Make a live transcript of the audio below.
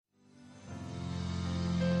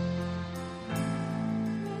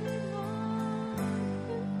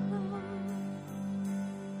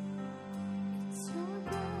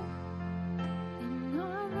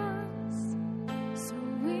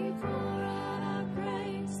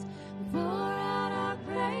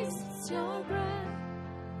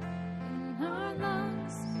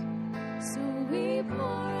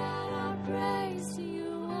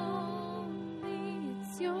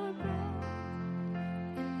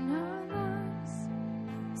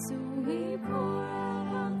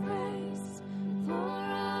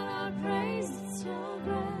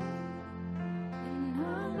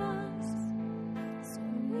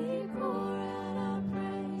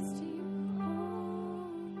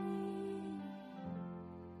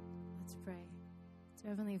So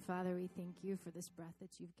Heavenly Father, we thank you for this breath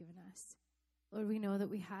that you've given us. Lord, we know that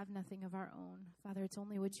we have nothing of our own. Father, it's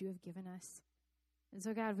only what you have given us. And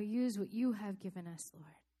so, God, we use what you have given us,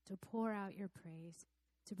 Lord, to pour out your praise,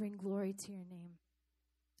 to bring glory to your name.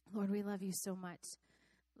 Lord, we love you so much.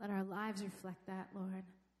 Let our lives reflect that, Lord.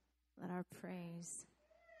 Let our praise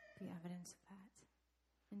be evidence of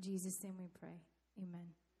that. In Jesus' name we pray. Amen.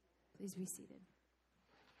 Please be seated.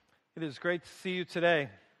 It is great to see you today.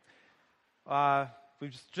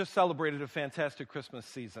 We've just celebrated a fantastic Christmas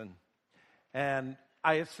season. And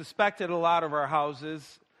I suspect at a lot of our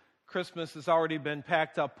houses, Christmas has already been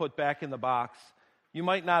packed up, put back in the box. You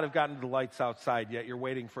might not have gotten the lights outside yet. You're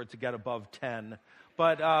waiting for it to get above 10.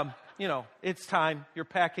 But, it's time. You're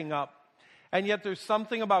packing up. And yet there's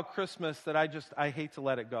something about Christmas that I hate to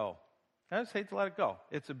let it go. I just hate to let it go.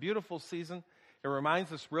 It's a beautiful season. It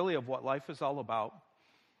reminds us really of what life is all about.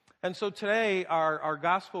 And so today, our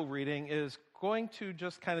gospel reading is going to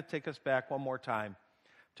just kind of take us back one more time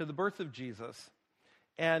to the birth of Jesus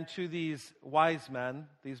and to these wise men,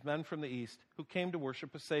 these men from the East, who came to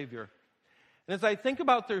worship a Savior. And as I think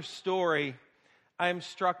about their story, I am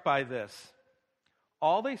struck by this.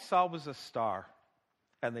 All they saw was a star,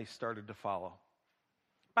 and they started to follow.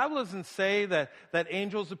 The Bible doesn't say that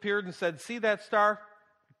angels appeared and said, "See that star?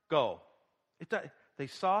 Go." They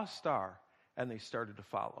saw a star, and they started to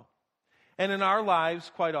follow. And in our lives,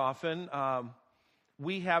 quite often,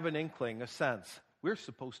 we have an inkling, a sense. We're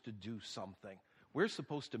supposed to do something. We're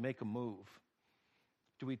supposed to make a move.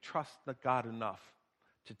 Do we trust God enough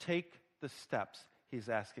to take the steps he's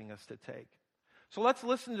asking us to take? So let's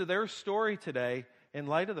listen to their story today in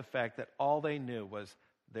light of the fact that all they knew was,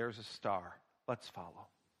 there's a star. Let's follow.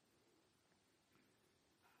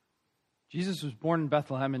 Jesus was born in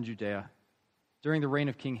Bethlehem in Judea during the reign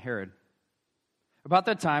of King Herod. About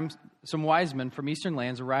that time, some wise men from eastern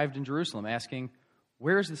lands arrived in Jerusalem, asking,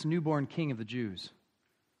 "Where is this newborn king of the Jews?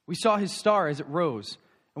 We saw his star as it rose,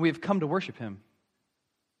 and we have come to worship him."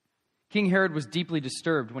 King Herod was deeply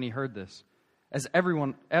disturbed when he heard this, as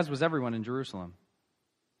was everyone in Jerusalem.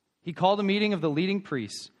 He called a meeting of the leading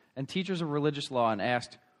priests and teachers of religious law and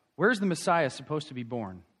asked, "Where is the Messiah supposed to be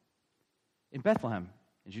born?" "In Bethlehem,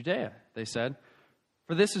 in Judea," they said,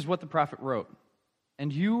 "for this is what the prophet wrote.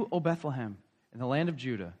 And you, O Bethlehem, in the land of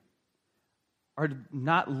Judah, are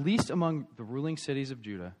not least among the ruling cities of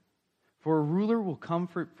Judah, for a ruler will come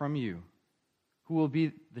from you, who will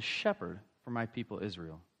be the shepherd for my people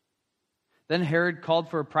Israel." Then Herod called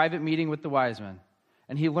for a private meeting with the wise men,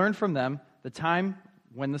 and he learned from them the time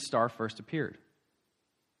when the star first appeared.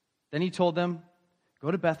 Then he told them,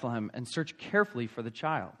 "Go to Bethlehem and search carefully for the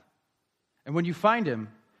child. And when you find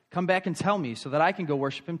him, come back and tell me so that I can go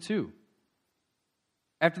worship him too."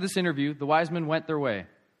 After this interview, the wise men went their way,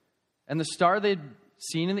 and the star they'd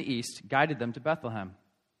seen in the east guided them to Bethlehem.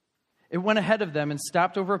 It went ahead of them and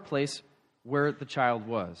stopped over a place where the child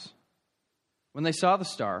was. When they saw the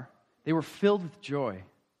star, they were filled with joy.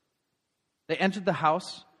 They entered the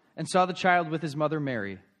house and saw the child with his mother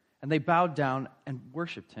Mary, and they bowed down and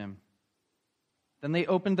worshipped him. Then they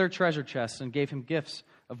opened their treasure chests and gave him gifts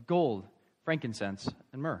of gold, frankincense,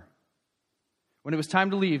 and myrrh. When it was time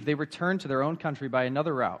to leave, they returned to their own country by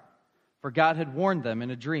another route, for God had warned them in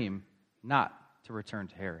a dream not to return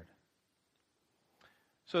to Herod.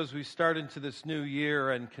 So as we start into this new year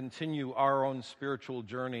and continue our own spiritual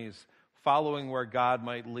journeys, following where God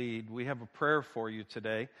might lead, we have a prayer for you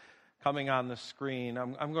today coming on the screen.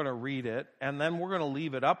 I'm going to read it, and then we're going to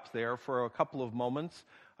leave it up there for a couple of moments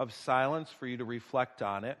of silence for you to reflect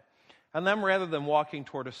on it. And then rather than walking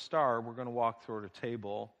toward a star, we're going to walk toward a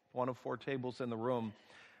table, one of 4 tables in the room,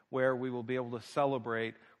 where we will be able to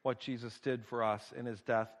celebrate what Jesus did for us in his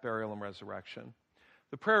death, burial, and resurrection.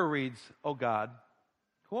 The prayer reads, "O God,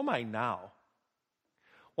 who am I now?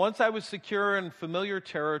 Once I was secure in familiar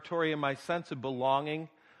territory in my sense of belonging,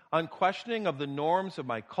 unquestioning of the norms of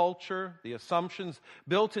my culture, the assumptions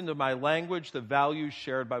built into my language, the values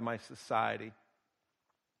shared by my society.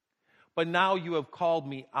 But now you have called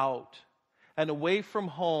me out and away from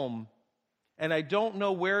home, and I don't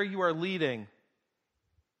know where you are leading.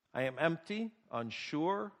 I am empty,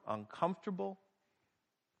 unsure, uncomfortable.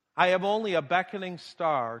 I have only a beckoning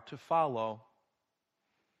star to follow."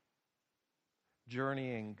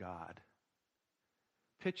 Journeying God,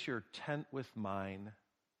 pitch your tent with mine,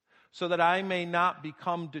 so that I may not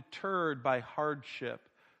become deterred by hardship,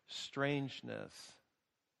 strangeness,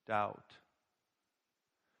 doubt.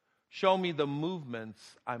 Show me the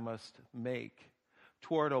movements I must make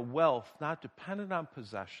toward a wealth not dependent on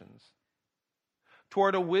possessions,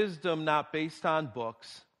 toward a wisdom not based on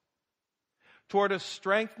books, toward a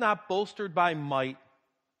strength not bolstered by might,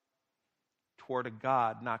 toward a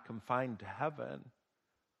God not confined to heaven,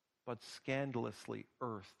 but scandalously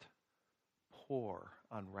earthed, poor,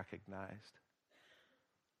 unrecognized.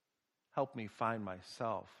 Help me find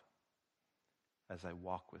myself as I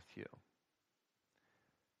walk with you.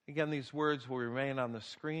 Again, these words will remain on the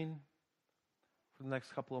screen for the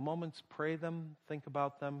next couple of moments. Pray them, think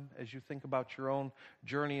about them as you think about your own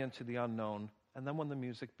journey into the unknown. And then when the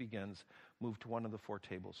music begins, move to one of the 4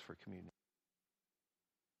 tables for communion.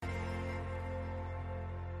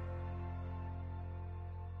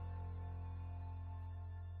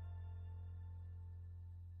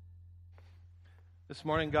 This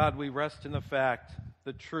morning, God, we rest in the fact,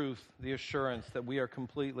 the truth, the assurance that we are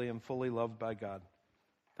completely and fully loved by God.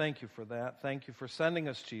 Thank you for that. Thank you for sending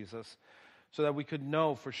us Jesus so that we could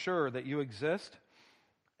know for sure that you exist,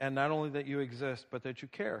 and not only that you exist, but that you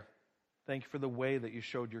care. Thank you for the way that you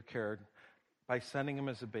showed your care by sending him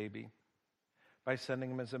as a baby, by sending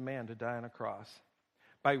him as a man to die on a cross,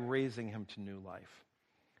 by raising him to new life.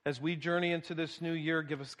 As we journey into this new year,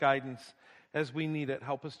 give us guidance as we need it.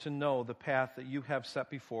 Help us to know the path that you have set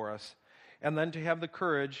before us, and then to have the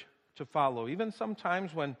courage to follow. Even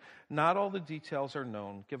sometimes when not all the details are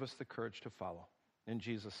known, give us the courage to follow. In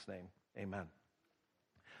Jesus' name, amen.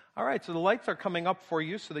 All right, so the lights are coming up for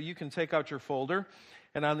you so that you can take out your folder.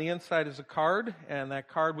 And on the inside is a card, and that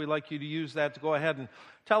card, we'd like you to use that to go ahead and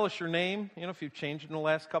tell us your name. You know, if you've changed in the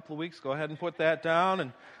last couple of weeks, go ahead and put that down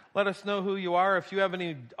and let us know who you are. If you have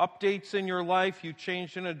any updates in your life, you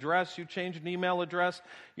changed an address, you changed an email address,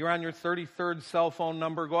 you're on your 33rd cell phone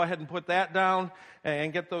number, go ahead and put that down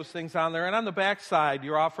and get those things on there. And on the back side,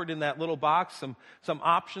 you're offered in that little box some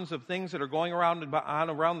options of things that are going around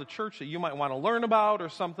the church that you might want to learn about or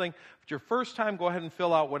something. If it's your first time, go ahead and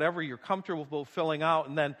fill out whatever you're comfortable filling out.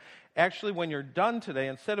 And then actually, when you're done today,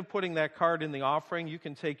 instead of putting that card in the offering, you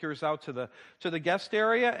can take yours out to the guest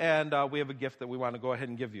area, and we have a gift that we want to go ahead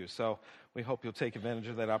and give you. So we hope you'll take advantage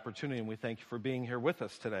of that opportunity, and we thank you for being here with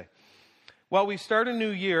us today. Well, we start a new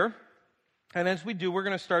year, and as we do, we're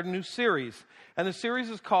going to start a new series. And the series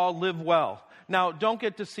is called Live Well. Now, don't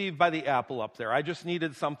get deceived by the apple up there. I just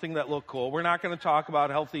needed something that looked cool. We're not going to talk about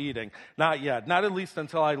healthy eating. Not yet. Not at least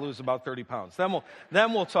until I lose about 30 pounds.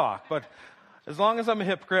 Then we'll talk. But as long as I'm a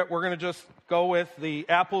hypocrite, we're going to just go with the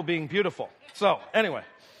apple being beautiful. So, anyway,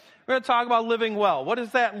 we're going to talk about living well. What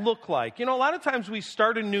does that look like? You know, a lot of times we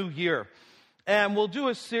start a new year, and we'll do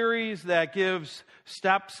a series that gives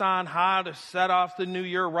steps on how to set off the new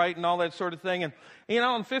year right and all that sort of thing. And, you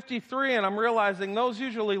know, I'm 53, and I'm realizing those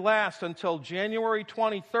usually last until January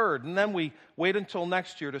 23rd, and then we wait until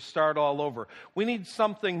next year to start all over. We need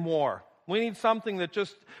something more. We need something that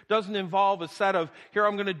just doesn't involve a set of, here,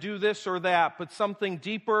 I'm going to do this or that, but something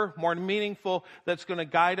deeper, more meaningful, that's going to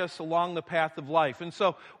guide us along the path of life. And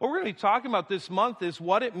so what we're going to be talking about this month is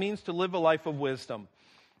what it means to live a life of wisdom.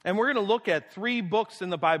 And we're going to look at 3 books in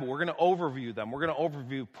the Bible. We're going to overview them. We're going to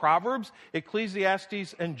overview Proverbs,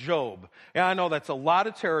 Ecclesiastes, and Job. And I know that's a lot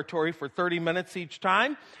of territory for 30 minutes each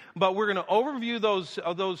time, but we're going to overview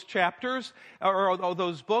those chapters or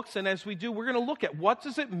those books. And as we do, we're going to look at what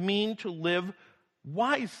does it mean to live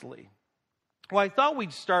wisely. Well, I thought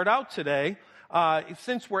we'd start out today,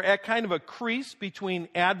 since we're at kind of a crease between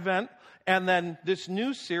Advent and then this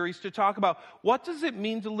new series, to talk about what does it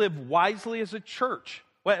mean to live wisely as a church.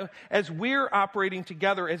 As we're operating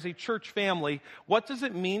together as a church family, what does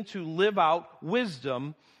it mean to live out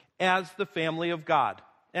wisdom as the family of God?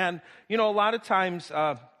 And, you know, a lot of times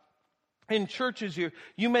in churches,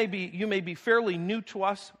 you may be fairly new to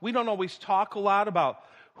us. We don't always talk a lot about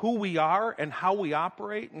who we are and how we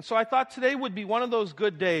operate. And so I thought today would be one of those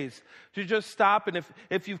good days to just stop. And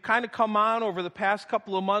if you've kind of come on over the past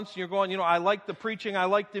couple of months and you're going, you know, I like the preaching, I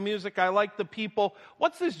like the music, I like the people.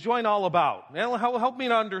 What's this joint all about? Help me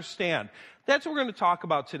to understand. That's what we're going to talk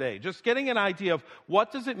about today. Just getting an idea of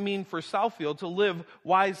what does it mean for Southfield to live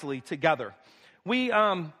wisely together. We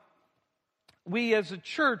as a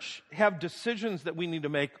church have decisions that we need to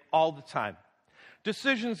make all the time.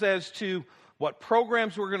 Decisions as to what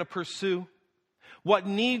programs we're going to pursue, what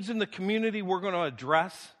needs in the community we're going to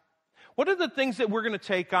address. What are the things that we're going to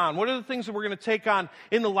take on? What are the things that we're going to take on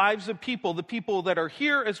in the lives of people, the people that are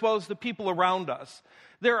here as well as the people around us?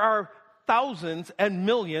 There are thousands and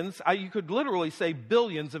millions, you could literally say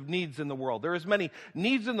billions of needs in the world. There are as many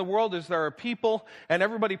needs in the world as there are people, and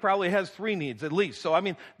everybody probably has 3 needs at least. So,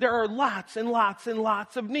 there are lots and lots and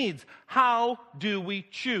lots of needs. How do we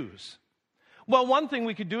choose? Well, one thing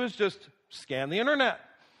we could do is just scan the internet.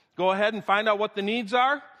 Go ahead and find out what the needs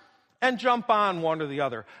are and jump on one or the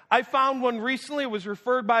other. I found one recently. It was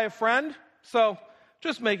referred by a friend. So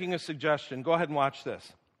just making a suggestion. Go ahead and watch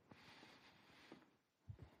this.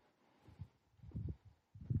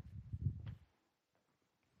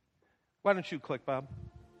 Why don't you click, Bob?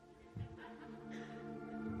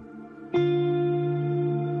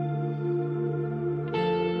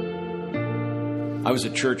 I was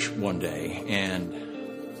at church one day, and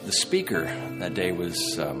the speaker that day was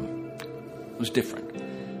different.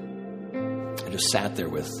 I just sat there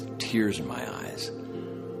with tears in my eyes,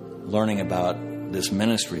 learning about this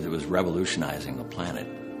ministry that was revolutionizing the planet.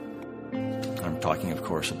 I'm talking, of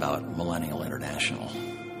course, about Millennial International.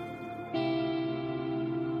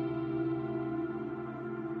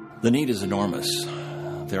 The need is enormous.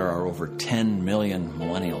 There are over 10 million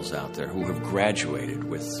millennials out there who have graduated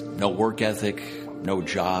with no work ethic, no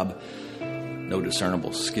job, no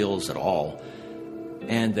discernible skills at all,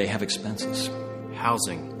 and they have expenses.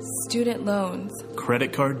 Housing, student loans,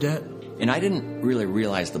 credit card debt. And I didn't really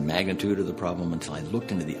realize the magnitude of the problem until I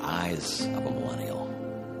looked into the eyes of a millennial.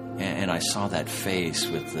 And I saw that face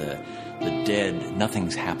with the dead,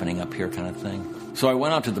 nothing's happening up here kind of thing. So I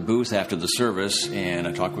went out to the booth after the service, and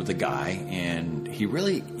I talked with the guy, and he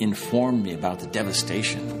really informed me about the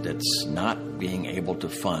devastation that's not being able to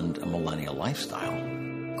fund a millennial lifestyle.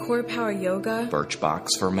 Core Power Yoga,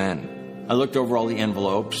 Birchbox for Men. I looked over all the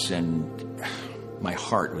envelopes, and my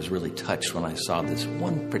heart was really touched when I saw this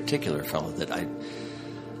one particular fellow that I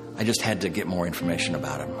just had to get more information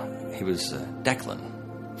about him. He was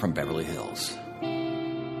Declan from Beverly Hills.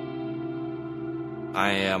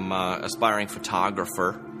 I am an aspiring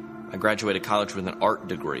photographer. I graduated college with an art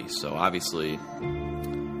degree, so obviously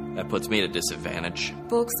that puts me at a disadvantage.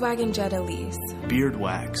 Volkswagen Jetta lease, Beard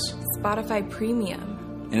wax, Spotify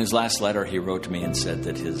Premium. In his last letter, he wrote to me and said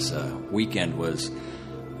that his weekend was,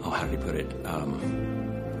 how did he put it?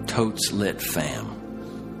 Totes lit fam.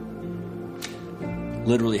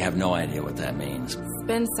 Literally have no idea what that means.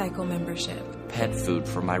 Spin Cycle membership. Pet food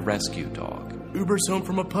for my rescue dog. Uber's home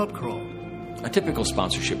from a pub crawl. A typical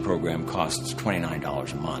sponsorship program costs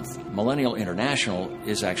 $29 a month. Millennial International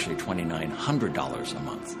is actually $2,900 a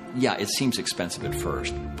month. Yeah, it seems expensive at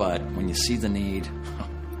first, but when you see the need,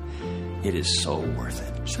 it is so worth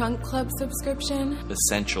it. Trunk Club subscription.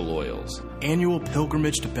 Essential oils. Annual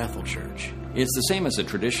pilgrimage to Bethel Church. It's the same as a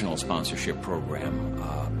traditional sponsorship program,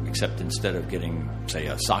 except instead of getting, say,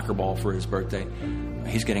 a soccer ball for his birthday,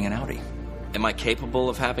 he's getting an Audi. Am I capable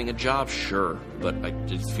of having a job? Sure, but I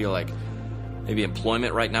just feel like maybe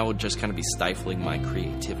employment right now would just kind of be stifling my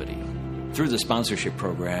creativity. Through the sponsorship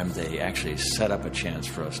program, they actually set up a chance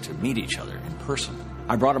for us to meet each other in person.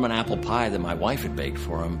 I brought him an apple pie that my wife had baked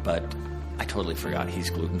for him, but I totally forgot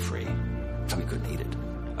he's gluten-free, so he couldn't eat it.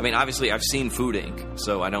 I mean, obviously, I've seen Food Inc.,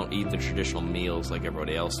 so I don't eat the traditional meals like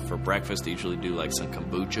everybody else. For breakfast, I usually do like some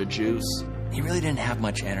kombucha juice. He really didn't have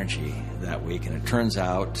much energy that week, and it turns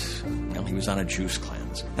out, he was on a juice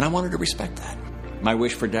cleanse. And I wanted to respect that. My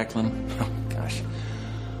wish for Declan,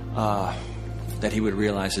 that he would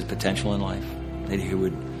realize his potential in life, that he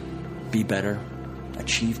would be better,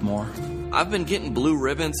 achieve more. I've been getting blue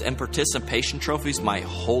ribbons and participation trophies my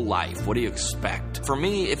whole life. What do you expect? For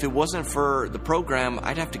me, if it wasn't for the program,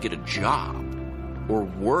 I'd have to get a job. Or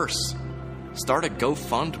worse, start a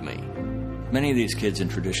GoFundMe. Many of these kids in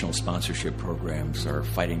traditional sponsorship programs are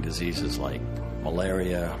fighting diseases like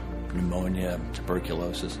malaria, pneumonia,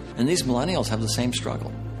 tuberculosis. And these millennials have the same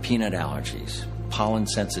struggle. Peanut allergies, pollen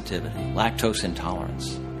sensitivity, lactose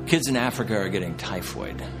intolerance. Kids in Africa are getting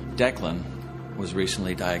typhoid. Declan was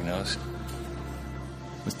recently diagnosed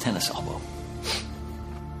with tennis elbow.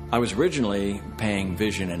 I was originally paying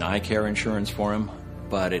vision and eye care insurance for him,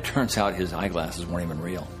 but it turns out his eyeglasses weren't even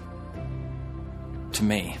real. To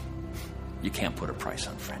me, you can't put a price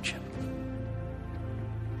on friendship.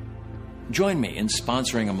 Join me in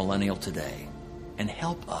sponsoring a millennial today and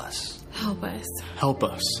help us. Help us. Help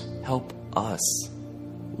us. Help us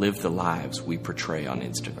live the lives we portray on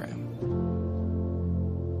Instagram.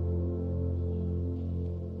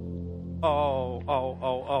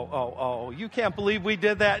 Oh. You can't believe we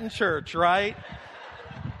did that in church, right?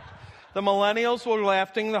 The millennials were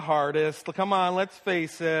laughing the hardest. Come on, let's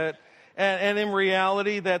face it. And in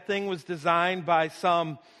reality, that thing was designed by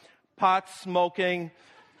some pot-smoking,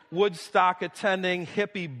 Woodstock-attending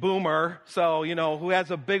hippie boomer, who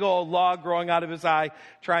has a big old log growing out of his eye,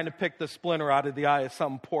 trying to pick the splinter out of the eye of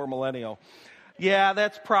some poor millennial. Yeah,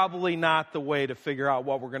 that's probably not the way to figure out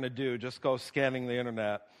what we're going to do. Just go scanning the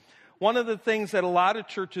internet. One of the things that a lot of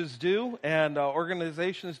churches do and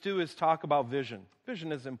organizations do is talk about vision.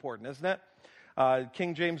 Vision is important, isn't it?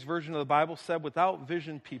 King James Version of the Bible said, without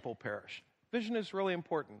vision, people perish. Vision is really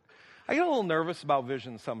important. I get a little nervous about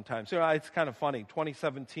vision sometimes. It's kind of funny.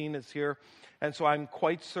 2017 is here, and so I'm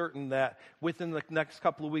quite certain that within the next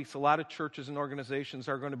couple of weeks, a lot of churches and organizations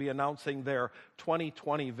are going to be announcing their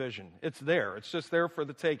 2020 vision. It's there. It's just there for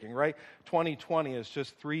the taking, right? 2020 is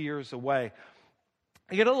just 3 years away.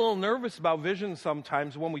 I get a little nervous about vision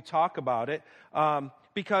sometimes when we talk about it,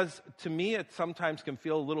 because to me it sometimes can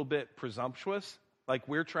feel a little bit presumptuous, like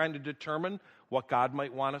we're trying to determine what God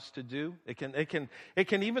might want us to do. It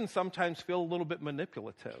can even sometimes feel a little bit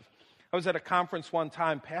manipulative. I was at a conference one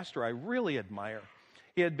time, pastor I really admire.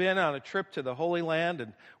 He had been on a trip to the Holy Land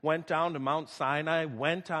and went down to Mount Sinai,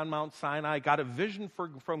 went on Mount Sinai, got a vision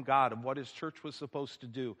from God of what his church was supposed to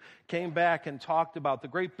do, came back and talked about the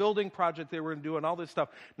great building project they were going to do and all this stuff.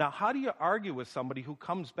 Now, how do you argue with somebody who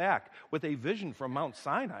comes back with a vision from Mount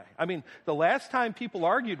Sinai? I mean, the last time people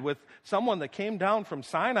argued with someone that came down from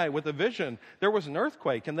Sinai with a vision, there was an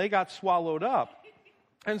earthquake and they got swallowed up.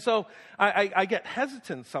 And so I get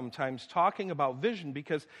hesitant sometimes talking about vision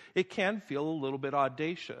because it can feel a little bit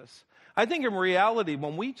audacious. I think in reality,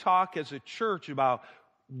 when we talk as a church about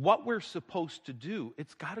what we're supposed to do,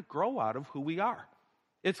 it's got to grow out of who we are.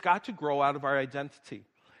 It's got to grow out of our identity.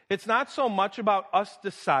 It's not so much about us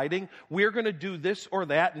deciding we're going to do this or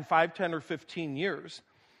that in 5, 10, or 15 years,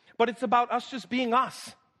 but it's about us just being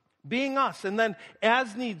us. Being us. And then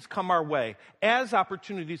as needs come our way, as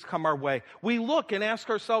opportunities come our way, we look and ask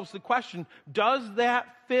ourselves the question, does that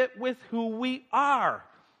fit with who we are?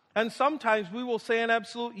 And sometimes we will say an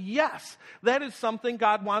absolute yes. That is something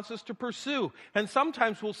God wants us to pursue. And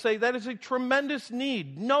sometimes we'll say that is a tremendous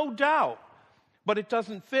need, no doubt. But it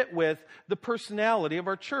doesn't fit with the personality of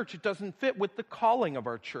our church. It doesn't fit with the calling of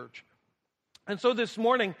our church. And so this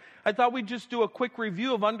morning, I thought we'd just do a quick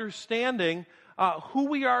review of understanding who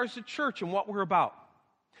we are as a church and what we're about.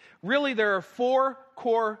 Really, there are 4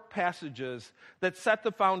 core passages that set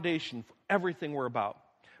the foundation for everything we're about.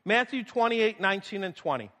 Matthew 28, 19, and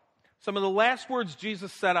 20. Some of the last words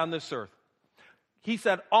Jesus said on this earth. He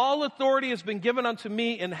said, "All authority has been given unto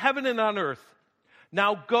me in heaven and on earth.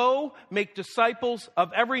 Now go make disciples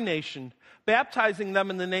of every nation, baptizing them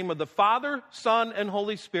in the name of the Father, Son, and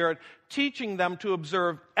Holy Spirit, teaching them to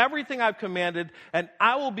observe everything I've commanded, and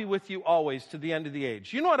I will be with you always to the end of the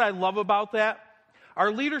age." You know what I love about that?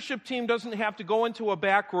 Our leadership team doesn't have to go into a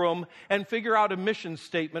back room and figure out a mission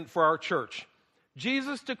statement for our church.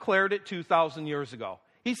 Jesus declared it 2,000 years ago.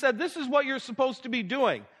 He said, this is what you're supposed to be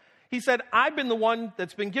doing. He said, I've been the one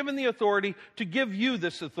that's been given the authority to give you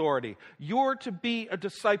this authority. You're to be a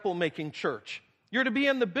disciple-making church. You're to be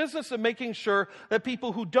in the business of making sure that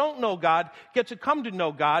people who don't know God get to come to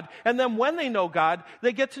know God. And then when they know God,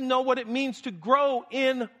 they get to know what it means to grow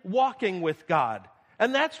in walking with God.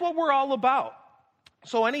 And that's what we're all about.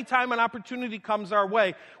 So anytime an opportunity comes our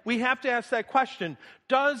way, we have to ask that question,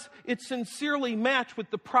 does it sincerely match with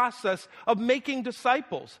the process of making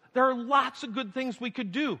disciples? There are lots of good things we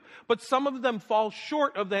could do, but some of them fall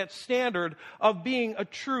short of that standard of being a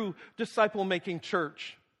true disciple-making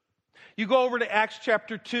church. You go over to Acts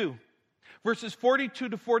chapter 2, verses 42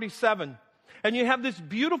 to 47, and you have this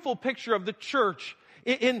beautiful picture of the church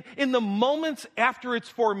in the moments after its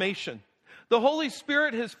formation. The Holy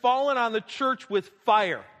Spirit has fallen on the church with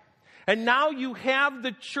fire. And now you have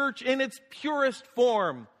the church in its purest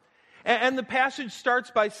form. And the passage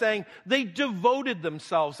starts by saying they devoted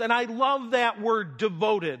themselves. And I love that word,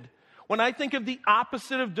 devoted. When I think of the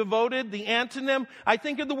opposite of devoted, the antonym, I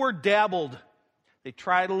think of the word dabbled. They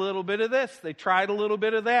tried a little bit of this. They tried a little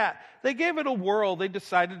bit of that. They gave it a whirl. They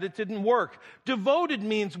decided it didn't work. Devoted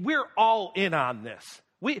means we're all in on this.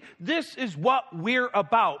 This is what we're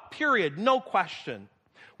about, period, no question.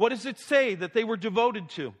 What does it say that they were devoted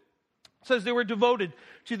to? It says they were devoted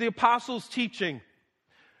to the apostles' teaching.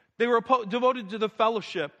 They were devoted to the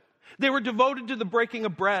fellowship. They were devoted to the breaking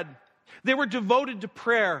of bread. They were devoted to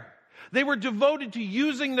prayer. They were devoted to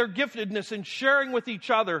using their giftedness and sharing with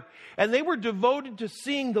each other. And they were devoted to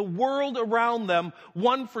seeing the world around them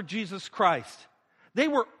won for Jesus Christ. They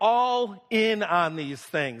were all in on these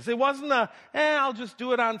things. It wasn't I'll just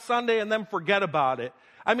do it on Sunday and then forget about it.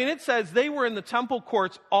 I mean, it says they were in the temple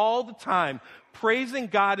courts all the time, praising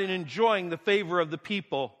God and enjoying the favor of the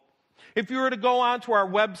people. If you were to go onto our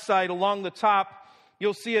website along the top,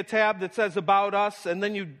 you'll see a tab that says About Us, and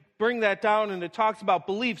then you bring that down and it talks about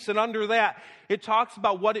beliefs, and under that, it talks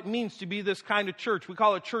about what it means to be this kind of church. We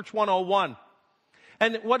call it Church 101.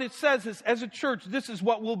 And what it says is, as a church, this is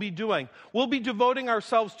what we'll be doing. We'll be devoting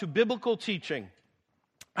ourselves to biblical teaching.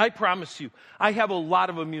 I promise you, I have a lot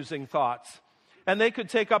of amusing thoughts. And they could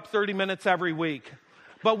take up 30 minutes every week.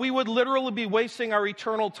 But we would literally be wasting our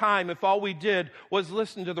eternal time if all we did was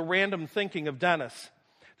listen to the random thinking of Dennis.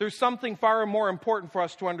 there's something far more important for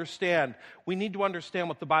us to understand. We need to understand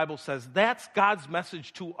what the Bible says. That's God's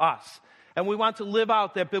message to us. And we want to live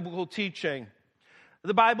out that biblical teaching.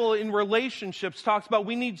 The Bible in relationships talks about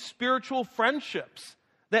we need spiritual friendships.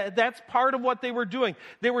 That's part of what they were doing.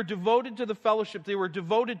 They were devoted to the fellowship. They were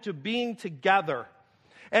devoted to being together.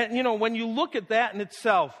 And, when you look at that in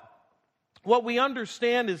itself, what we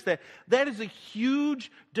understand is that is a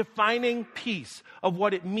huge defining piece of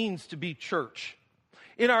what it means to be church.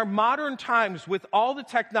 In our modern times, with all the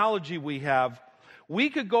technology we have, we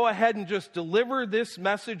could go ahead and just deliver this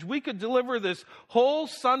message. We could deliver this whole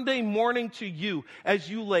Sunday morning to you as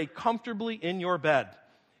you lay comfortably in your bed.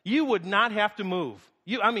 You would not have to move.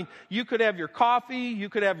 You could have your coffee, you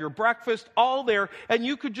could have your breakfast, all there, and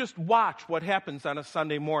you could just watch what happens on a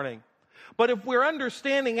Sunday morning. But if we're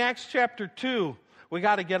understanding Acts chapter 2, we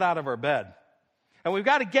got to get out of our bed. And we've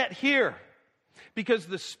got to get here. Because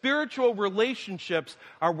the spiritual relationships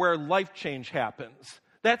are where life change happens.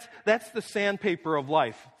 That's the sandpaper of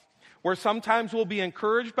life. Where sometimes we'll be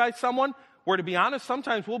encouraged by someone, where to be honest,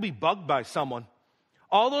 sometimes we'll be bugged by someone.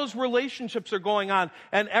 All those relationships are going on,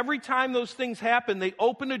 and every time those things happen, they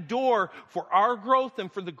open a door for our growth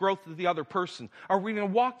and for the growth of the other person. Are we going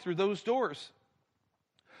to walk through those doors?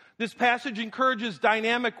 This passage encourages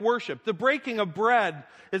dynamic worship. The breaking of bread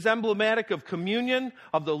is emblematic of communion,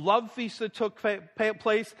 of the love feast that took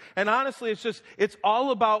place, and honestly, it's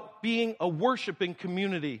all about being a worshiping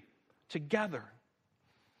community together.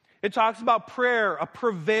 It talks about prayer, a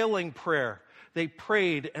prevailing prayer. They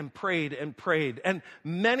prayed and prayed and prayed. And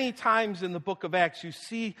many times in the book of Acts, you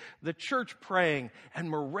see the church praying, and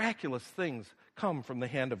miraculous things come from the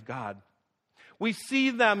hand of God. We see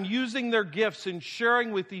them using their gifts and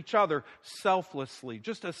sharing with each other selflessly.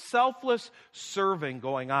 Just a selfless serving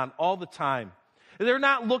going on all the time. They're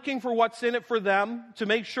not looking for what's in it for them to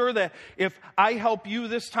make sure that if I help you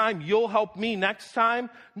this time, you'll help me next time.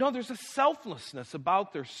 No, there's a selflessness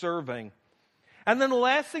about their serving. And then the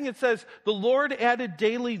last thing it says, the Lord added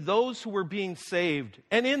daily those who were being saved.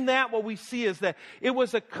 And in that, what we see is that it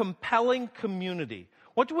was a compelling community.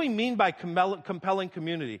 What do we mean by compelling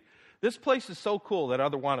community? This place is so cool that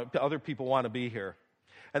other people want to be here.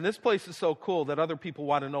 And this place is so cool that other people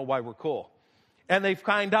want to know why we're cool. And they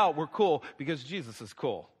find out we're cool because Jesus is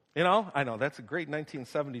cool. I know that's a great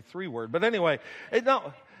 1973 word. But anyway,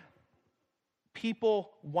 people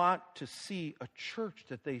want to see a church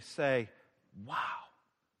that they say, wow,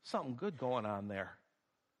 something good going on there.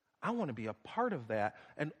 I want to be a part of that.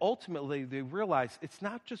 And ultimately, they realize it's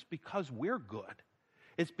not just because we're good.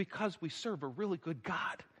 It's because we serve a really good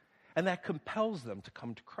God. And that compels them to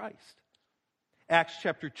come to Christ. Acts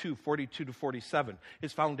chapter 2, 42 to 47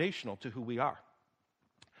 is foundational to who we are.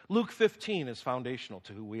 Luke 15 is foundational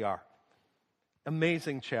to who we are.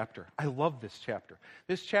 Amazing chapter. I love this chapter.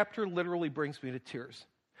 This chapter literally brings me to tears.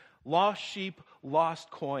 Lost sheep, lost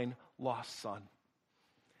coin, lost son.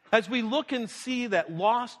 As we look and see that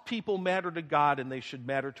lost people matter to God, and they should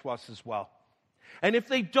matter to us as well. And if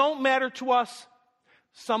they don't matter to us,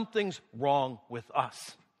 something's wrong with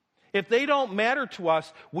us. If they don't matter to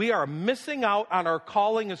us, we are missing out on our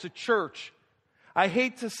calling as a church. I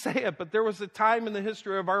hate to say it, but there was a time in the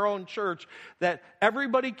history of our own church that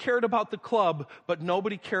everybody cared about the club, but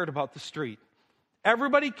nobody cared about the street.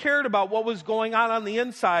 Everybody cared about what was going on the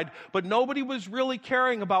inside, but nobody was really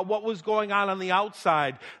caring about what was going on the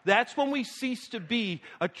outside. That's when we cease to be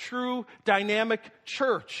a true dynamic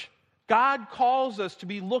church. God calls us to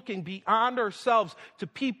be looking beyond ourselves to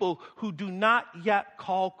people who do not yet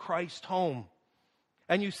call Christ home.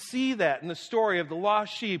 And you see that in the story of the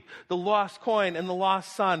lost sheep, the lost coin, and the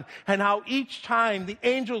lost son, and how each time the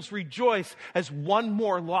angels rejoice as one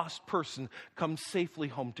more lost person comes safely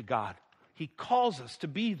home to God. He calls us to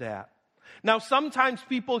be that. Now, sometimes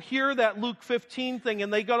people hear that Luke 15 thing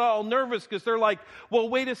and they get all nervous because they're like, well,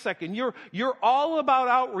 wait a second, you're all about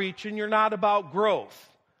outreach and you're not about growth.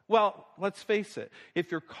 Well, let's face it.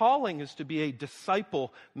 If your calling is to be a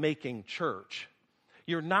disciple-making church,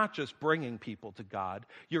 you're not just bringing people to God,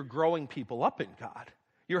 you're growing people up in God.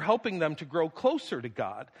 You're helping them to grow closer to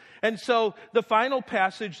God. And so the final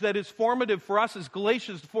passage that is formative for us is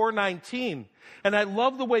Galatians 4:19. And I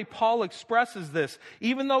love the way Paul expresses this.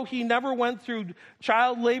 Even though he never went through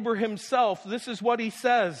child labor himself, this is what he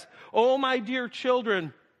says. Oh, my dear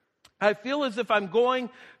children, I feel as if I'm going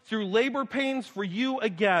through labor pains for you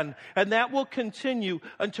again, and that will continue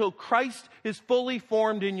until Christ is fully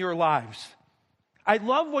formed in your lives. I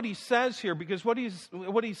love what he says here because what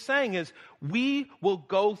he's saying is we will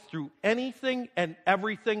go through anything and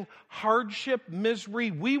everything, hardship,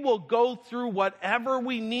 misery. We will go through whatever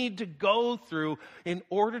we need to go through in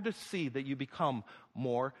order to see that you become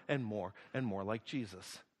more and more and more like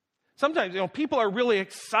Jesus. Sometimes, people are really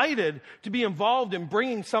excited to be involved in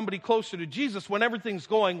bringing somebody closer to Jesus when everything's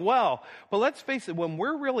going well. But let's face it, when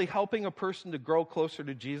we're really helping a person to grow closer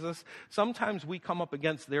to Jesus, sometimes we come up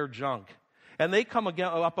against their junk. And they come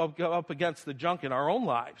up against the junk in our own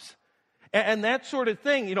lives. And that sort of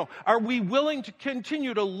thing, are we willing to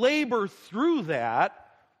continue to labor through that,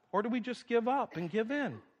 or do we just give up and give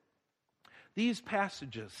in? These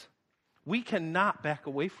passages, we cannot back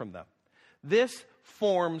away from them. This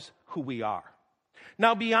forms who we are.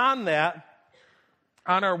 Now, beyond that,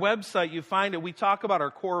 on our website, you find it, we talk about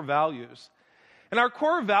our core values. And our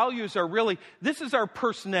core values are really, this is our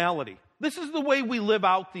personality. This is the way we live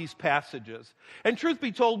out these passages. And truth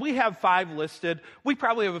be told, we have 5 listed. We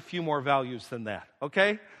probably have a few more values than that,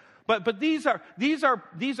 okay? But these are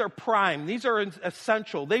prime. These are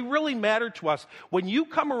essential. They really matter to us. When you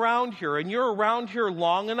come around here and you're around here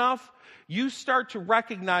long enough, you start to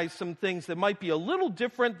recognize some things that might be a little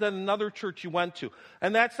different than another church you went to.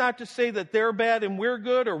 And that's not to say that they're bad and we're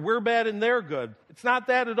good, or we're bad and they're good. It's not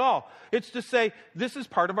that at all. It's to say this is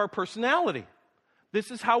part of our personality. This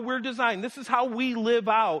is how we're designed. This is how we live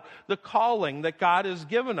out the calling that God has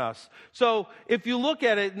given us. So if you look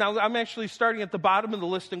at it, now I'm actually starting at the bottom of the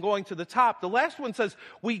list and going to the top. The last one says,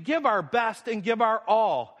 we give our best and give our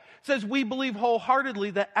all. It says we believe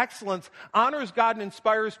wholeheartedly that excellence honors God and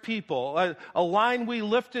inspires people, a line we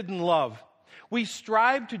lifted in love. We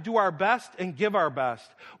strive to do our best and give our best.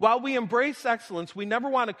 While we embrace excellence, we never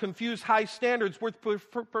want to confuse high standards with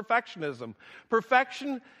perfectionism.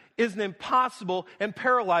 Perfection is an impossible and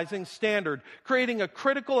paralyzing standard, creating a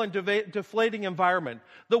critical and deflating environment.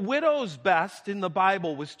 The widow's best in the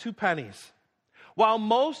Bible was 2 pennies. While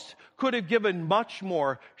most could have given much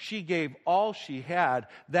more, she gave all she had.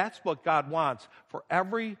 That's what God wants for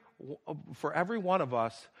every one of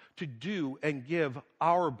us, to do and give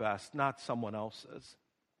our best, not someone else's.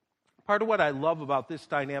 Part of what I love about this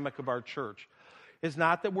dynamic of our church is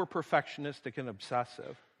not that we're perfectionistic and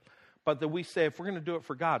obsessive, but that we say, if we're going to do it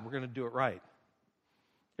for God, we're going to do it right.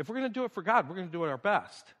 If we're going to do it for God, we're going to do it our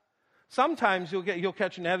best. Sometimes you'll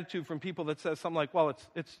catch an attitude from people that says something like, well,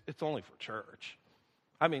 it's only for church.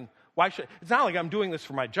 I mean, why should? It's not like I'm doing this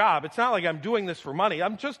for my job. It's not like I'm doing this for money.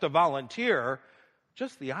 I'm just a volunteer.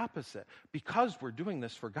 Just the opposite. Because we're doing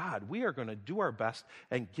this for God, we are going to do our best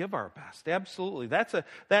and give our best. Absolutely.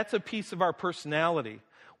 That's a piece of our personality.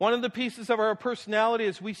 One of the pieces of our personality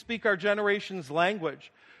is we speak our generation's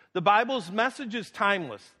language. The Bible's message is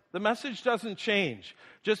timeless. The message doesn't change.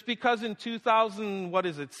 Just because in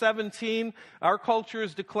 2017, our culture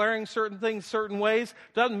is declaring certain things certain ways,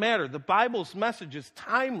 doesn't matter. The Bible's message is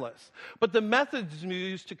timeless. But the methods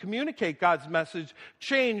used to communicate God's message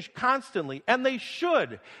change constantly, and they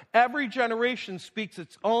should. Every generation speaks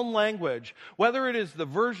its own language, whether it is the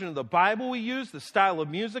version of the Bible we use, the style of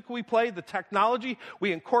music we play, the technology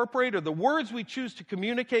we incorporate, or the words we choose to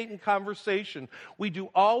communicate in conversation. We do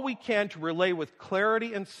all we can to relay with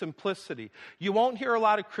clarity and simplicity. You won't hear a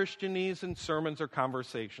lot of Christianese in sermons or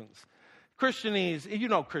conversations. Christianese, you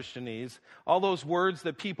know Christianese, all those words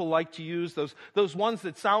that people like to use, those ones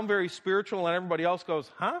that sound very spiritual and everybody else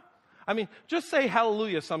goes, huh? I mean, just say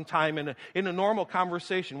hallelujah sometime in a normal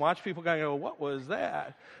conversation. Watch people kind of go, what was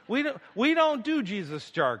that? We don't do Jesus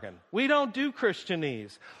jargon. We don't do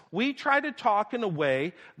Christianese. We try to talk in a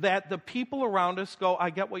way that the people around us go, I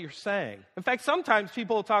get what you're saying. In fact, sometimes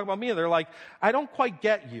people will talk about me and they're like, I don't quite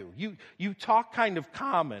get you. You talk kind of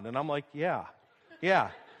common. And I'm like, yeah.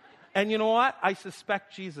 And you know what? I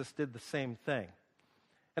suspect Jesus did the same thing.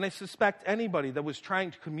 And I suspect anybody that was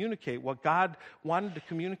trying to communicate what God wanted to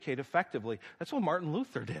communicate effectively, that's what Martin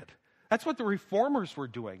Luther did. That's what the reformers were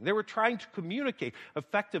doing. They were trying to communicate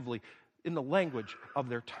effectively in the language of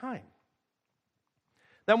their time.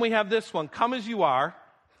 Then we have this one, come as you are.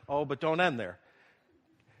 Oh, but don't end there.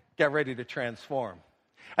 Get ready to transform.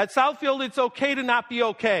 At Southfield, it's okay to not be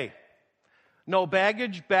okay. No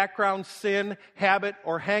baggage, background, sin, habit,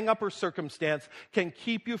 or hang-up or circumstance can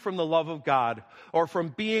keep you from the love of God or from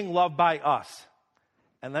being loved by us.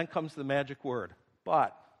 And then comes the magic word,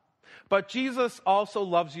 but. But Jesus also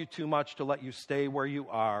loves you too much to let you stay where you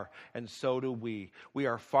are, and so do we. We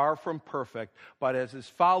are far from perfect, but as his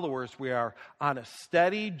followers, we are on a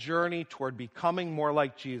steady journey toward becoming more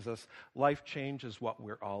like Jesus. Life change is what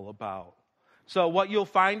we're all about. So what you'll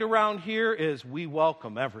find around here is we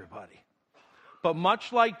welcome everybody. But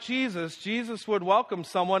much like Jesus would welcome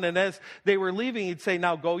someone, and as they were leaving, he'd say,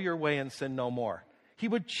 now go your way and sin no more. He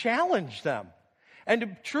would challenge them.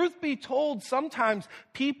 And truth be told, sometimes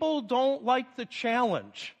people don't like the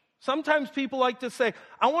challenge. Sometimes people like to say,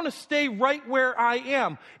 I want to stay right where I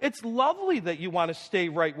am. It's lovely that you want to stay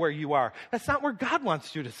right where you are. That's not where God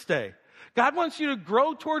wants you to stay. God wants you to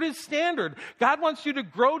grow toward His standard. God wants you to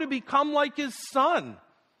grow to become like His Son.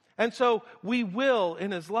 And so we will,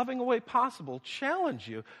 in as loving a way possible, challenge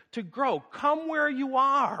you to grow. Come where you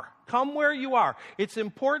are. Come where you are. It's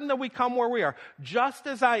important that we come where we are, just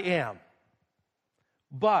as I am.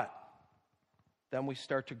 But then we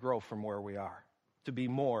start to grow from where we are, to be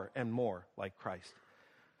more and more like Christ.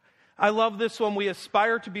 I love this one. We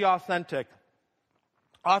aspire to be authentic.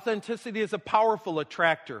 Authenticity is a powerful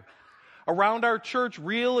attractor. Around our church,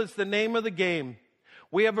 real is the name of the game.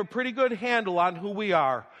 We have a pretty good handle on who we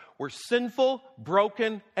are. We're sinful,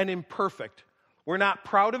 broken, and imperfect. We're not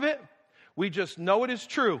proud of it. We just know it is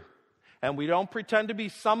true. And we don't pretend to be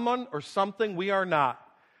someone or something we are not.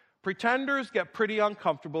 Pretenders get pretty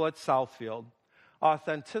uncomfortable at Southfield.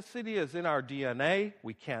 Authenticity is in our DNA.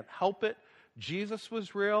 We can't help it. Jesus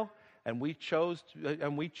was real, and we choose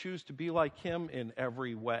to be like Him in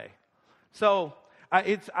every way. So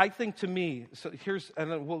I think to me,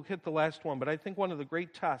 and then we'll hit the last one, but I think one of the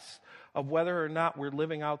great tests of whether or not we're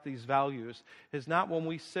living out these values is not when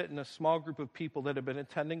we sit in a small group of people that have been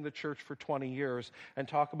attending the church for 20 years and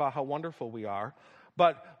talk about how wonderful we are,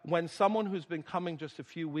 but when someone who's been coming just a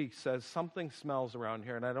few weeks says, something smells around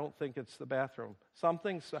here, and I don't think it's the bathroom.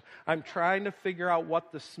 I'm trying to figure out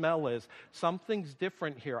what the smell is. Something's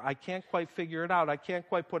different here. I can't quite figure it out. I can't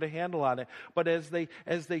quite put a handle on it. But as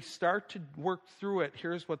they start to work through it,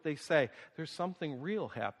 here's what they say. There's something real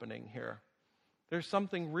happening here. There's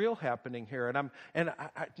something real happening here.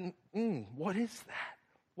 What is that?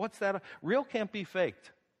 What's that? Real can't be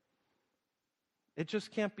faked. It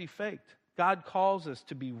just can't be faked. God calls us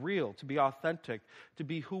to be real, to be authentic, to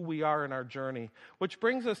be who we are in our journey. Which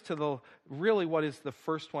brings us to what is the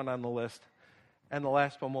first one on the list, and the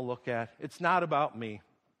last one we'll look at. It's not about me.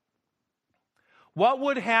 What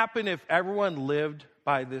would happen if everyone lived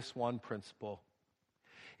by this one principle?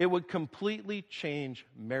 It would completely change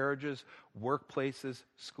marriages, workplaces,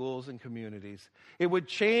 schools, and communities. It would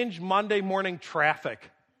change Monday morning traffic.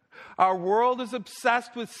 Our world is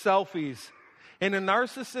obsessed with selfies. In a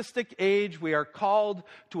narcissistic age, we are called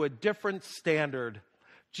to a different standard.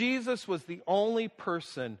 Jesus was the only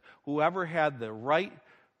person who ever had the right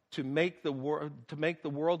to make the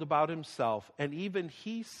world about himself. And even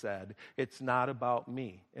he said, it's not about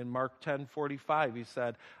me. In Mark 10:45, he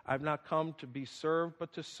said, I've not come to be served,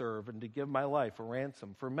 but to serve and to give my life a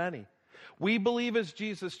ransom for many. We believe as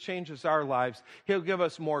Jesus changes our lives, He'll give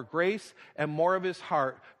us more grace and more of His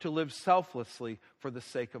heart to live selflessly for the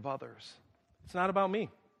sake of others. It's not about me.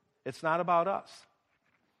 It's not about us.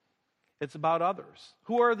 It's about others.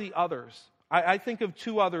 Who are the others? I think of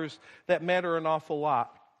two others that matter an awful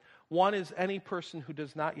lot. One is any person who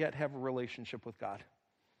does not yet have a relationship with God.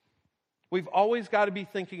 We've always got to be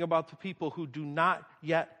thinking about the people who do not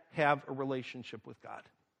yet have a relationship with God.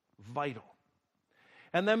 Vital.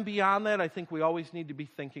 And then beyond that, I think we always need to be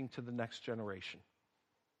thinking to the next generation.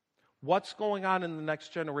 What's going on in the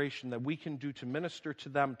next generation that we can do to minister to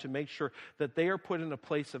them to make sure that they are put in a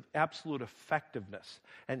place of absolute effectiveness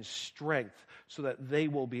and strength so that they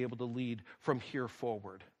will be able to lead from here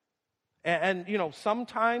forward. And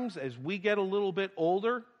sometimes as we get a little bit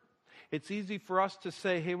older, it's easy for us to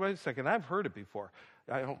say, hey, wait a second, I've heard it before.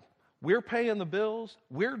 We're paying the bills.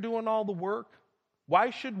 We're doing all the work. Why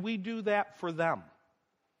should we do that for them?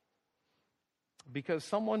 Because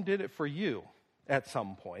someone did it for you at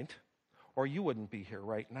some point, or you wouldn't be here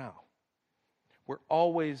right now. We're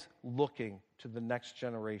always looking to the next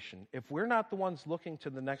generation. If we're not the ones looking to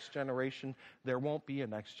the next generation, there won't be a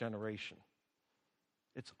next generation.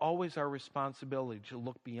 It's always our responsibility to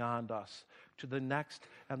look beyond us to the next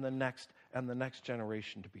and the next and the next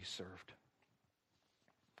generation to be served.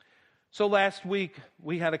 So last week,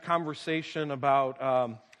 we had a conversation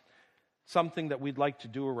about something that we'd like to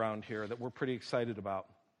do around here that we're pretty excited about.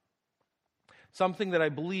 Something that I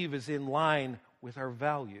believe is in line with our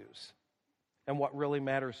values and what really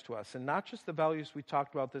matters to us. And not just the values we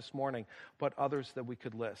talked about this morning, but others that we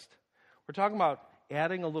could list. We're talking about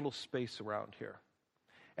adding a little space around here.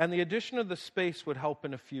 And the addition of the space would help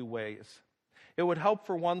in a few ways. It would help,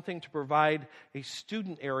 for one thing, to provide a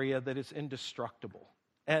student area that is indestructible.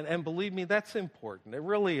 And believe me, that's important. It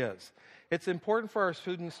really is. It's important for our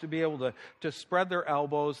students to be able to spread their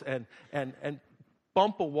elbows and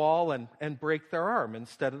bump a wall and break their arm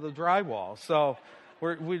instead of the drywall. So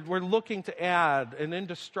we're looking to add an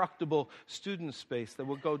indestructible student space that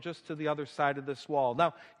will go just to the other side of this wall.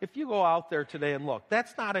 Now, if you go out there today and look,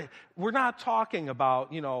 we're not talking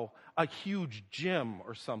about, a huge gym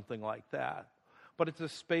or something like that. but it's a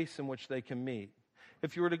space in which they can meet.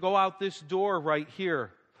 If you were to go out this door right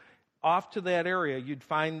here, off to that area, you'd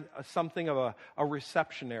find something of a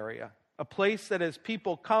reception area, a place that as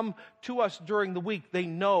people come to us during the week, they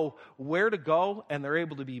know where to go, and they're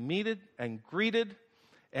able to be meted and greeted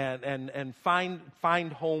and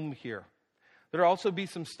find home here. There'll also be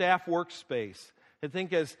some staff workspace. I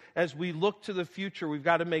think as we look to the future, we've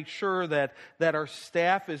got to make sure that our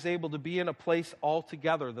staff is able to be in a place all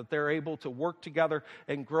together, that they're able to work together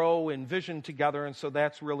and grow and vision together, and so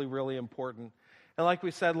that's really, really important. And like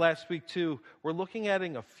we said last week too, we're looking at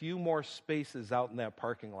adding a few more spaces out in that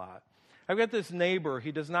parking lot. I've got this neighbor.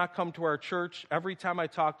 He does not come to our church. Every time I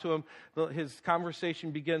talk to him, his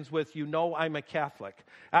conversation begins with, I'm a Catholic.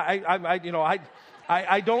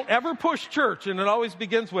 I don't ever push church, and it always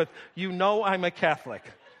begins with, I'm a Catholic.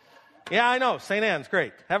 Yeah, I know. St. Anne's,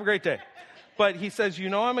 great. Have a great day. But he says,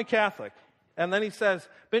 I'm a Catholic. And then he says,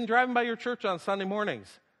 been driving by your church on Sunday mornings.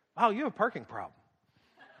 Wow, you have a parking problem.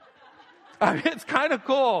 I mean, it's kind of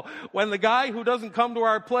cool when the guy who doesn't come to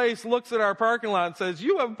our place looks at our parking lot and says,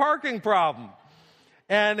 you have a parking problem.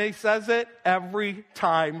 And he says it every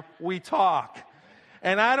time we talk.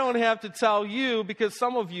 And I don't have to tell you, because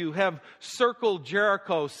some of you have circled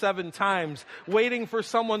Jericho 7 times waiting for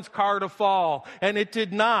someone's car to fall, and it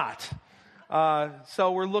did not.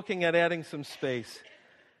 So we're looking at adding some space.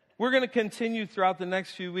 We're going to continue throughout the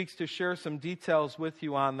next few weeks to share some details with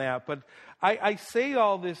you on that. But I say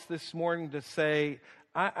all this morning to say,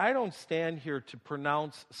 I don't stand here to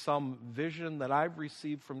pronounce some vision that I've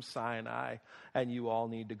received from Sinai, and you all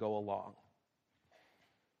need to go along.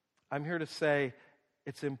 I'm here to say,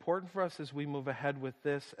 it's important for us as we move ahead with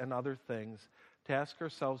this and other things to ask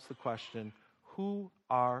ourselves the question, who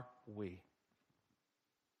are we?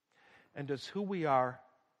 And does who we are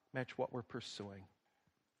match what we're pursuing?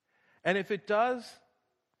 And if it does,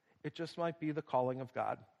 it just might be the calling of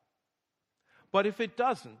God. But if it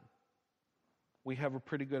doesn't, we have a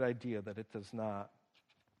pretty good idea that it does not.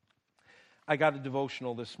 I got a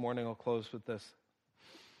devotional this morning. I'll close with this.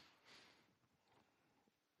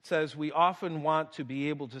 It says, we often want to be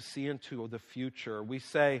able to see into the future. We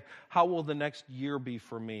say, how will the next year be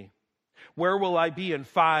for me? Where will I be in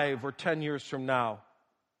 5 or 10 years from now?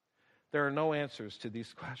 There are no answers to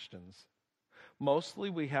these questions. Mostly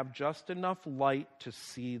we have just enough light to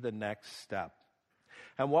see the next step.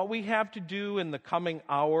 And what we have to do in the coming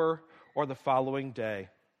hour or the following day.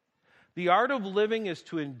 The art of living is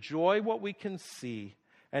to enjoy what we can see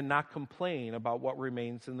and not complain about what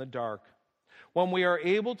remains in the dark. When we are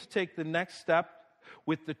able to take the next step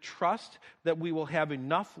with the trust that we will have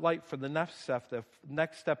enough light for the next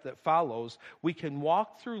step that follows, we can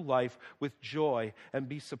walk through life with joy and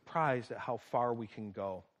be surprised at how far we can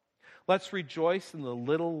go. Let's rejoice in the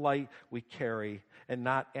little light we carry and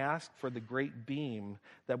not ask for the great beam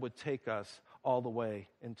that would take us all the way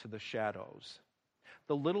into the shadows.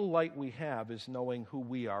 The little light we have is knowing who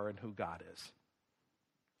we are and who God is.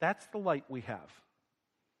 That's the light we have.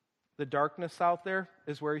 The darkness out there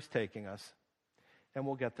is where He's taking us, and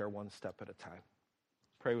we'll get there one step at a time.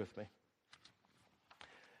 Pray with me.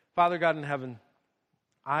 Father God in heaven,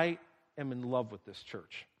 I am in love with this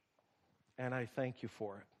church, and I thank you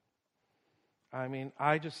for it. I mean,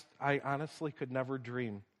 I honestly could never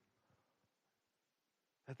dream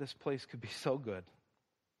that this place could be so good,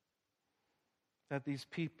 that these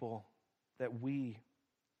people, that we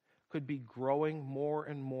could be growing more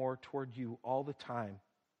and more toward you all the time,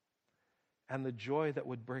 and the joy that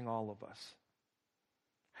would bring all of us.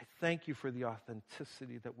 I thank you for the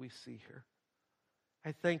authenticity that we see here.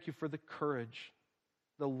 I thank you for the courage,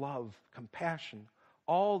 the love, compassion,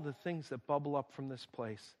 all the things that bubble up from this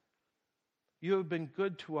place. You have been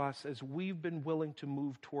good to us as we've been willing to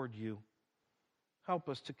move toward you. Help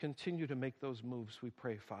us to continue to make those moves, we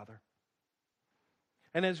pray, Father.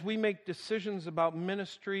 And as we make decisions about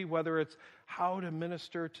ministry, whether it's how to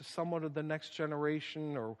minister to someone of the next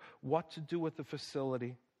generation or what to do with the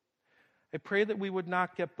facility, I pray that we would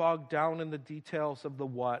not get bogged down in the details of the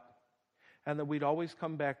what, and that we'd always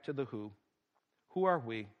come back to the who. Who are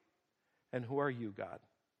we, and who are you, God?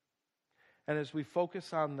 And as we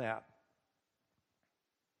focus on that,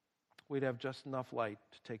 we'd have just enough light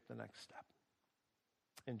to take the next step.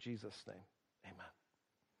 In Jesus' name, amen.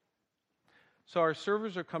 So our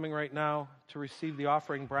servers are coming right now to receive the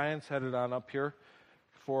offering. Brian's headed on up here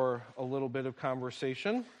for a little bit of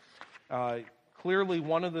conversation. Clearly,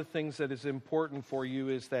 one of the things that is important for you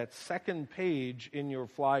is that second page in your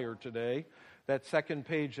flyer today, that second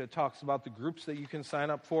page that talks about the groups that you can sign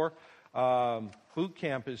up for. Boot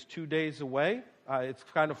camp is 2 days away. It's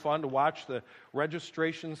kind of fun to watch the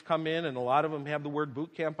registrations come in, and a lot of them have the word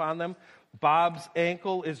boot camp on them. Bob's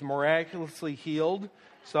ankle is miraculously healed,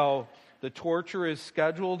 so the torture is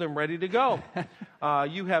scheduled and ready to go.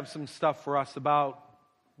 You have some stuff for us about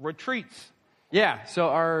retreats. Yeah,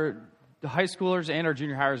 so the high schoolers and our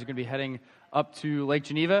junior hires are going to be heading up to Lake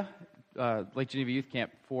Geneva Youth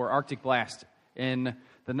Camp for Arctic Blast in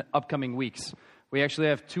the upcoming weeks. We actually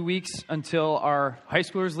have 2 weeks until our high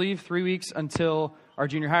schoolers leave, 3 weeks until our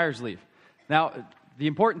junior hires leave. Now, the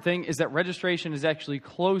important thing is that registration is actually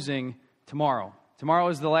closing tomorrow. Tomorrow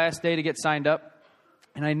is the last day to get signed up,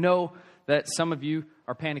 and I know that some of you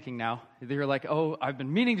are panicking now. You're like, oh, I've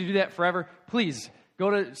been meaning to do that forever. Please, go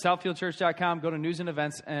to southfieldchurch.com, go to news and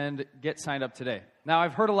events, and get signed up today. Now,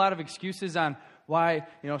 I've heard a lot of excuses on why,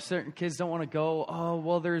 certain kids don't want to go. Oh,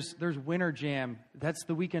 well, there's Winter Jam. That's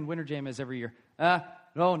the weekend Winter Jam is every year.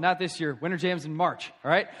 No, not this year. Winter Jam's in March,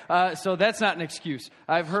 all right? So that's not an excuse.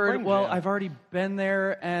 I've heard, I've already been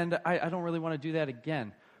there, and I don't really want to do that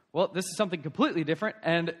again. Well, this is something completely different,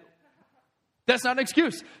 and that's not an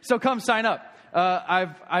excuse. So come sign up.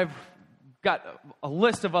 I've got a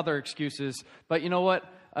list of other excuses, but you know what?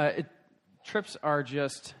 Trips are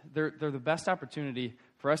they're the best opportunity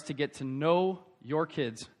for us to get to know your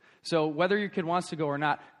kids. So whether your kid wants to go or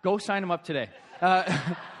not, go sign them up today.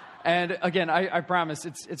 And again, I promise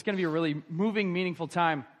it's going to be a really moving, meaningful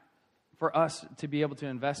time for us to be able to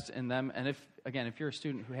invest in them. And if you're a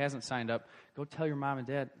student who hasn't signed up, go tell your mom and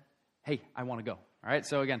dad, hey, I want to go. All right,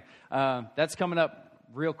 so again, that's coming up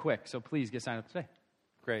real quick, so please get signed up today.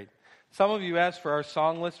 Great. Some of you asked for our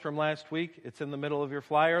song list from last week. It's in the middle of your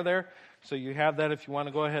flyer there, so you have that if you want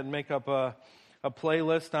to go ahead and make up a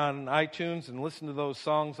playlist on iTunes and listen to those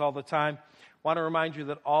songs all the time. I want to remind you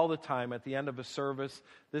that all the time at the end of a service,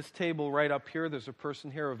 this table right up here, there's a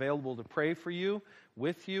person here available to pray for you,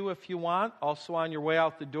 with you if you want. Also on your way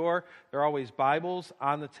out the door, there are always Bibles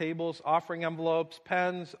on the tables, offering envelopes,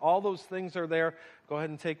 pens, all those things are there. Go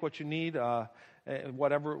ahead and take what you need,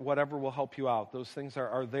 whatever will help you out. Those things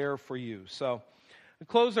are there for you. So we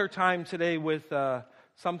close our time today with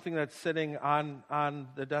something that's sitting on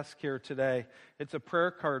the desk here today. It's a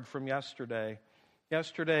prayer card from yesterday.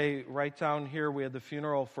 Yesterday, right down here, we had the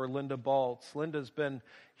funeral for Linda Baltz. Linda's been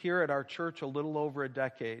here at our church a little over a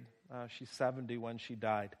decade. She's 70 when she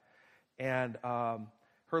died. And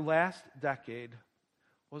her last decade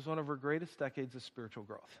was one of her greatest decades of spiritual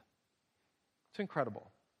growth. It's incredible.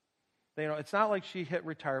 It's not like she hit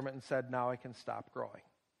retirement and said, now I can stop growing.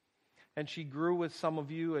 And she grew with some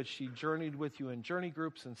of you as she journeyed with you in journey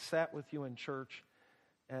groups and sat with you in church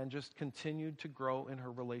and just continued to grow in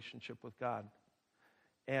her relationship with God.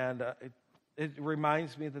 And it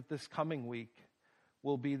reminds me that this coming week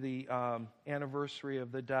will be the anniversary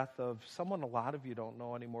of the death of someone a lot of you don't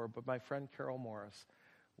know anymore, but my friend Carol Morris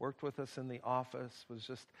worked with us in the office, was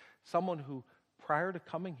just someone who, prior to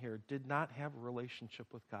coming here, did not have a relationship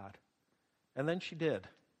with God. And then she did.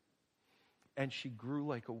 And she grew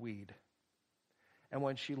like a weed. And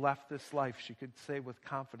when she left this life, she could say with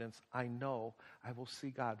confidence, I know I will see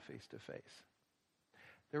God face to face.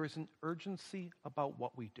 There is an urgency about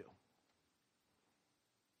what we do.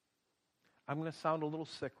 I'm going to sound a little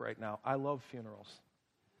sick right now. I love funerals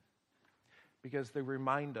because they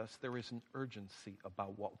remind us there is an urgency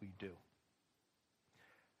about what we do.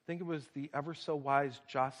 I think it was the ever so wise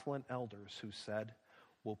Jocelyn Elders who said,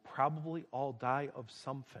 we'll probably all die of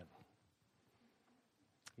something.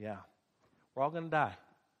 Yeah, we're all going to die.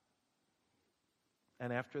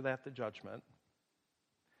 And after that, the judgment.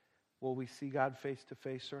 Will we see God face to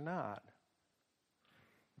face or not?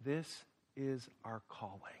 This is our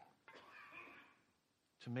calling.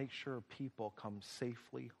 To make sure people come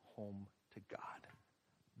safely home to God.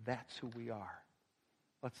 That's who we are.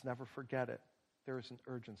 Let's never forget it. There is an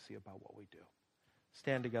urgency about what we do.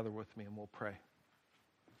 Stand together with me and we'll pray.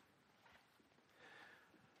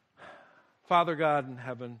 Father God in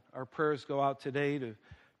heaven, our prayers go out today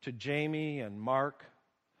to Jamie and Mark,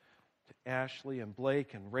 to Ashley and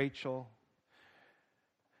Blake and Rachel,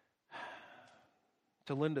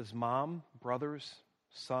 to Linda's mom, brothers,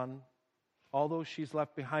 son, all those she's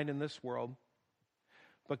left behind in this world.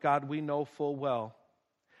 But God, we know full well,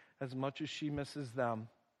 as much as she misses them,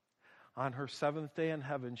 on her seventh day in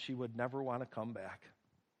heaven, she would never want to come back.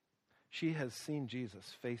 She has seen Jesus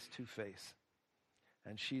face to face,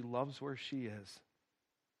 and she loves where she is.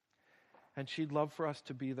 And she'd love for us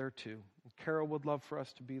to be there too. And Carol would love for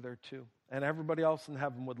us to be there too. And everybody else in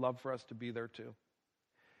heaven would love for us to be there too.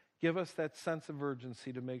 Give us that sense of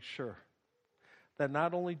urgency to make sure that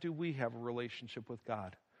not only do we have a relationship with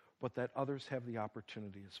God, but that others have the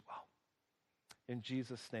opportunity as well. In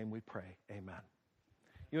Jesus' name we pray. Amen.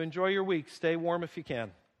 You enjoy your week. Stay warm if you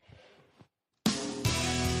can.